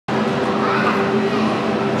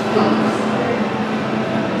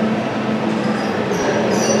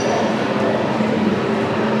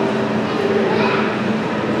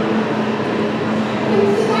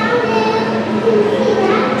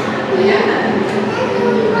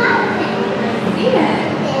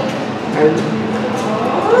I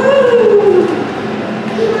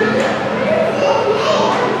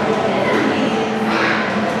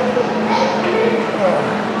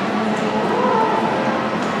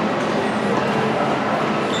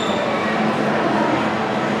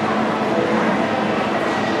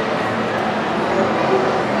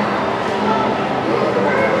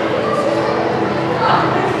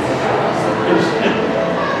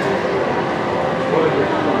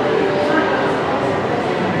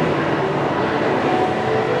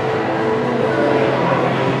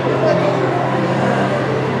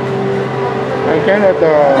cannot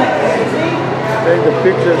take the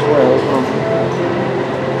pictures well.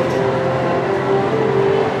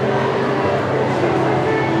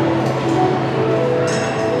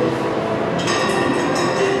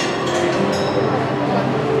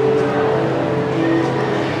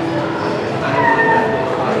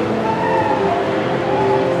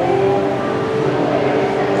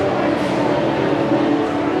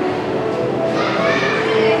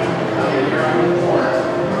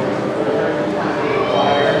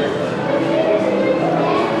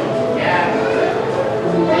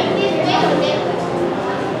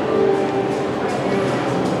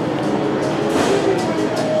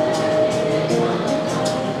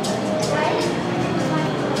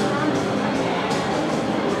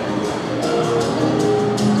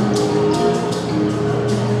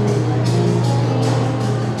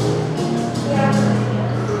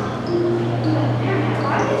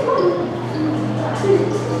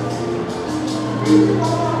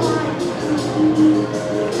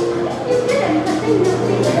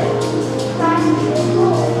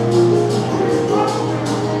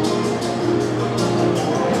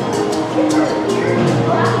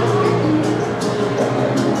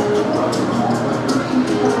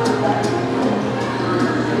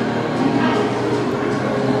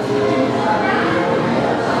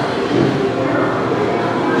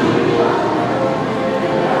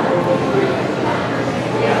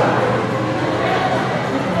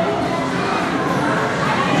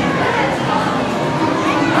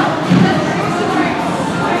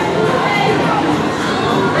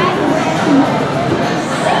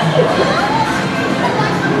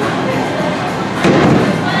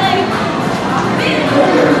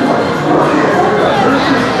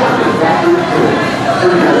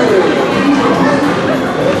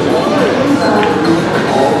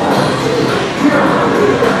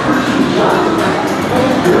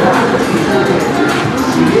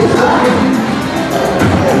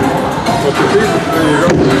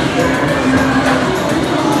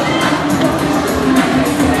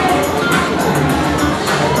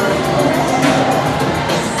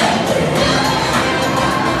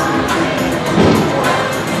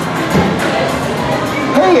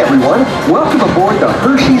 Welcome aboard the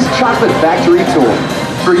Hershey's Chocolate Factory Tour.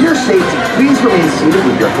 For your safety, please remain seated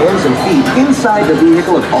with your hands and feet inside the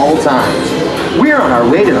vehicle at all times. We're on our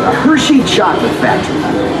way to the Hershey Chocolate Factory.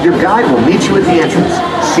 Your guide will meet you at the entrance.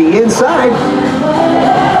 See you inside.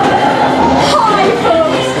 Hi,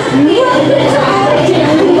 folks. Welcome to our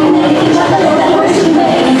dairy chocolate Hershey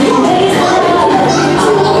made.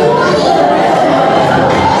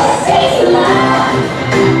 Taste the love.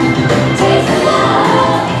 Taste the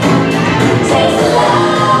love. Taste the love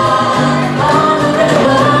all over the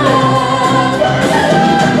world.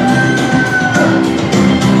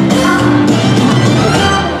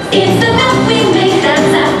 It's the love we make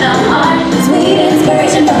that's at the heart. Sweet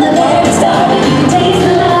inspiration from the very start. You can taste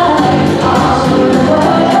the love all over the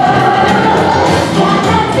world. Got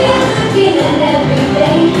that feeling every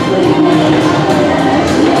day when you make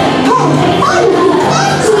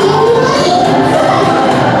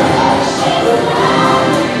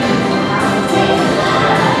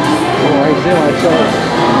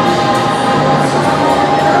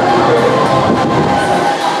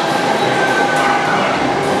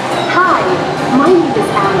Hi, my name is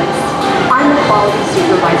Alex. I'm the quality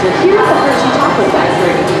supervisor here at the Hershey Chocolate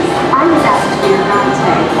Factory. I was asked to be your guide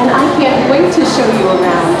today, and I can't wait to show you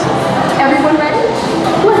around. Everyone ready?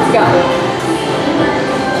 Let's go.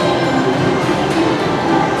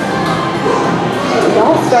 It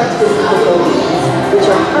all starts with cocoa beans, which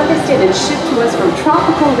are harvested and shipped to us from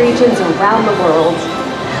tropical regions around the world.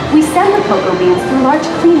 We send the cocoa beans through large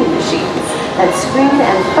cleaning machines that screen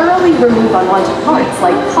and thoroughly remove unwanted parts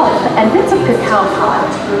like pulp and bits of cacao pod.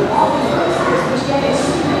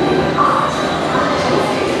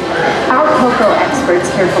 Our cocoa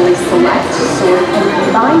experts carefully select, sort, and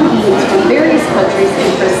combine beans from various countries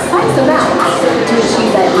in precise amounts to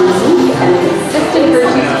achieve that unique and consistent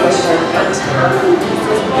Hershey's flavor.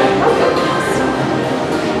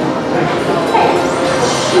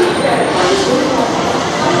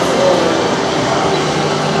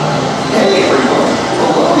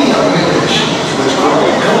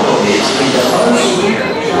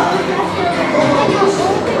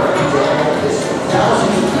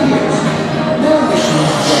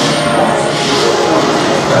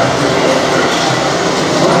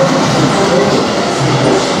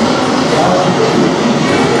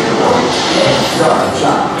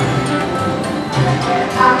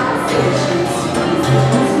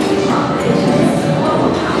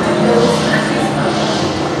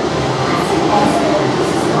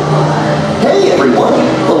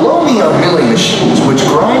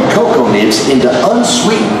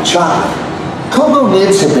 chocolate. Cocoa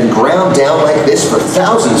nibs have been ground down like this for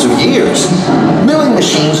thousands of years. Milling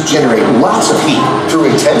machines generate lots of heat through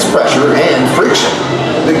intense pressure and friction.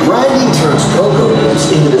 The grinding turns cocoa nibs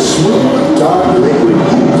into the smooth, dark liquid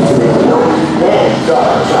used to make milk and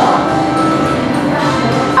dark chocolate.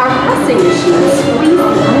 Our pressing machines squeeze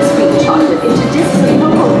the unsweetened chocolate into discs of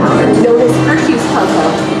cocoa powder known as Hershey's cocoa.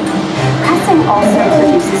 Pressing also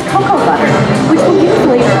produces cocoa butter, which we'll use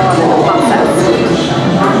later on in the process.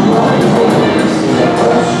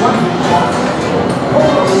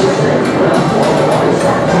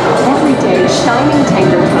 Every day, shining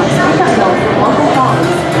tanker trucks pick up milk from local farms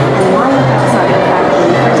and line up outside the factory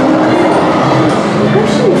for delivery.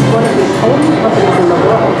 Hershey is one of the only companies in the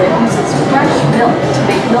world that uses fresh milk to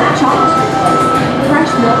make milk chocolate.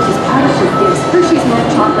 Fresh milk is part of what gives Hershey's milk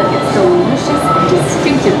chocolate its delicious and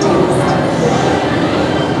distinctive taste.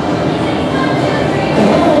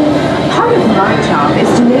 Part of my job is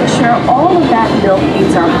to make sure all of that milk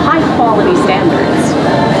meets our high-quality standards.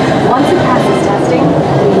 Once it passes testing,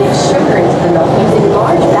 we mix sugar into the milk using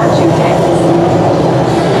large batching tanks.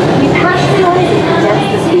 We pasteurize and condense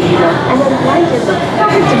the sweetened milk and then blend in the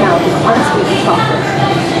perfect amount of unsweetened chocolate.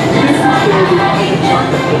 This is where the perfect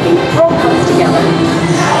chocolate making all comes together.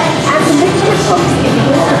 As the mixture cooks, it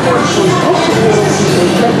begins to form delicious little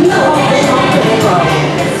pieces that we call chocolate froth.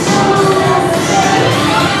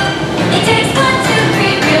 It takes 1, 2,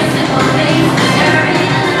 3 real simple things to stir in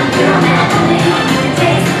a little bit of magic. You can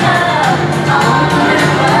taste love all over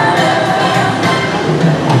the world.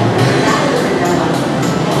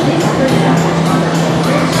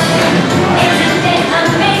 Isn't it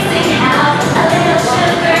amazing how a little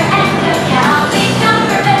sugar and cacao become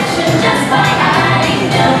perfection just by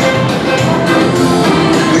adding milk?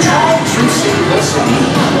 The tried true simplicity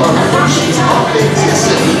of Hershey's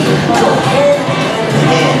authenticity. Go hand in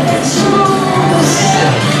hand and smooth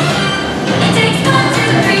silk. It takes 1,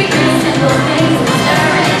 2, 3 real simple things to stir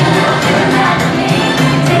in a little bit of magic. You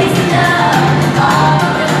can taste love all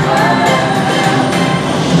over the world.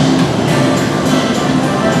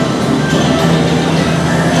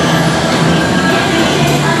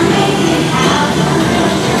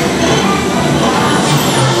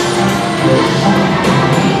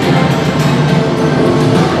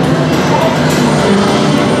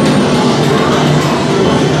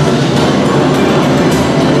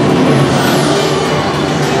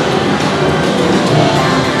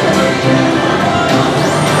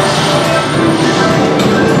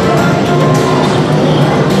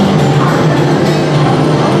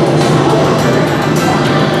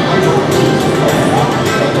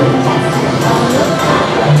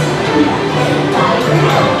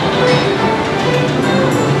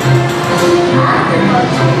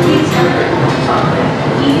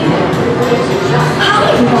 Hi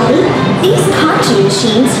everybody! These conching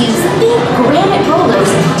machines use big granite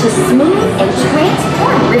rollers to smooth and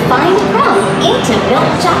transform refined crumbs into milk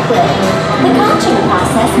chocolate. The conching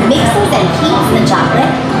process mixes and heats the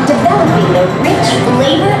chocolate, developing the rich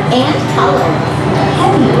flavor and color.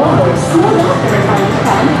 Heavy rollers smooth out the refined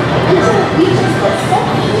crumb until it reaches the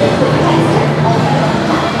silky liquid texture of milk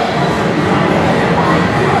chocolate.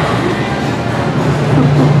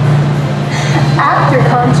 After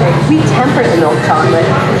conching, we temper the milk chocolate,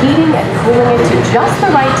 heating and cooling it to just the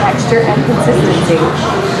right texture and consistency.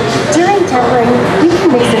 During tempering, we can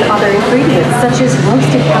mix in other ingredients such as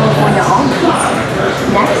roasted California almonds.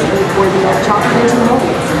 Next, we pour the milk chocolate into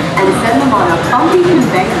molds and send them on a bumpy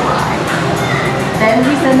conveyor line. Then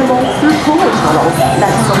we send the molds through cooling tunnels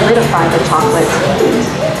that solidify the chocolate.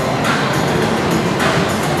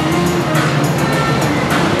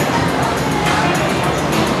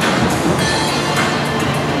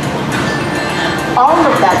 All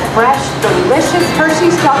of that fresh, delicious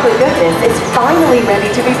Hershey's chocolate goodness is finally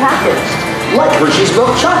ready to be packaged. Like Hershey's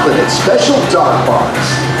milk chocolate in special dark bars.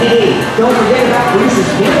 Hey, don't forget about Reese's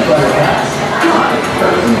peanut butter cups.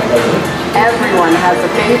 Everyone has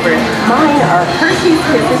a favorite. Mine are Hershey's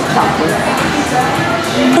Kisses chocolate.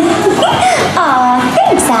 Aw,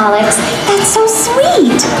 thanks, Alex. That's so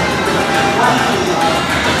sweet.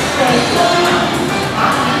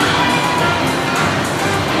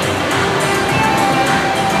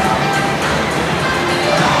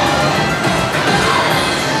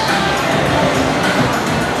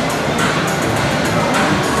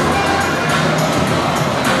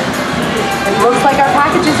 Looks like our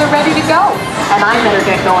packages are ready to go, and I better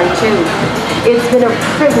get going too. It's been a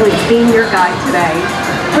privilege being your guide today.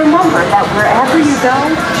 Remember that wherever you go,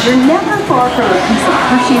 you're never far from a piece of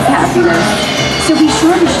Hershey's happiness. So be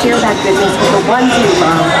sure to share that goodness with the ones you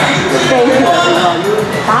love. Thank you, everyone.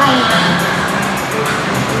 Bye.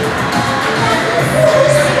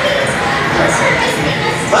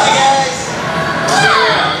 Bye, guys.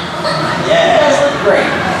 Yeah, you guys look great.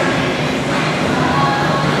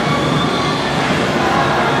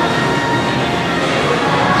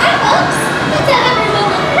 Hi, folks. Let's have everyone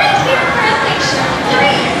look right here for a picture. 3,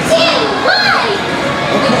 2, 1.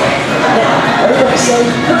 Okay, now everybody say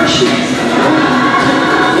Hershey.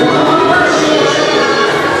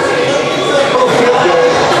 Okay,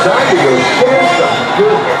 gang, time to go share some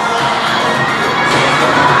goodness.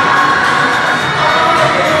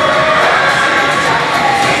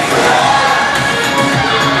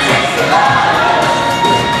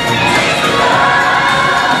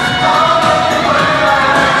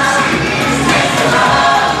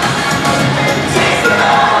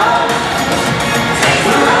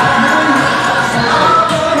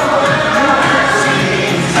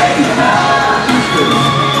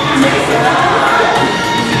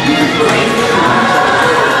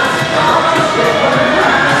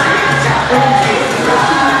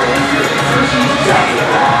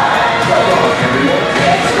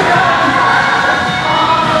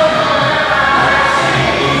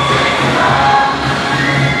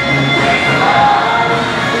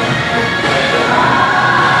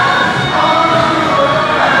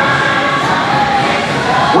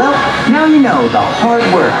 Well, now you know the hard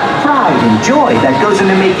work, pride, and joy that goes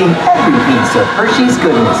into making every piece of Hershey's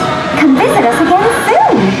goodness. Come visit us again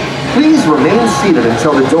soon. Please remain seated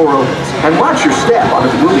until the door opens and watch your step onto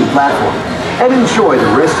the moving platform. And enjoy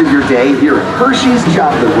the rest of your day here at Hershey's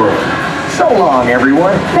Chocolate World. So long,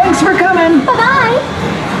 everyone. Thanks for coming. Bye-bye.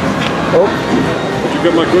 Oh, did you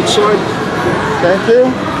get my good side? Thank you.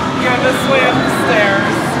 Yeah, this way up the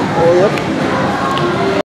stairs. Oh, yep.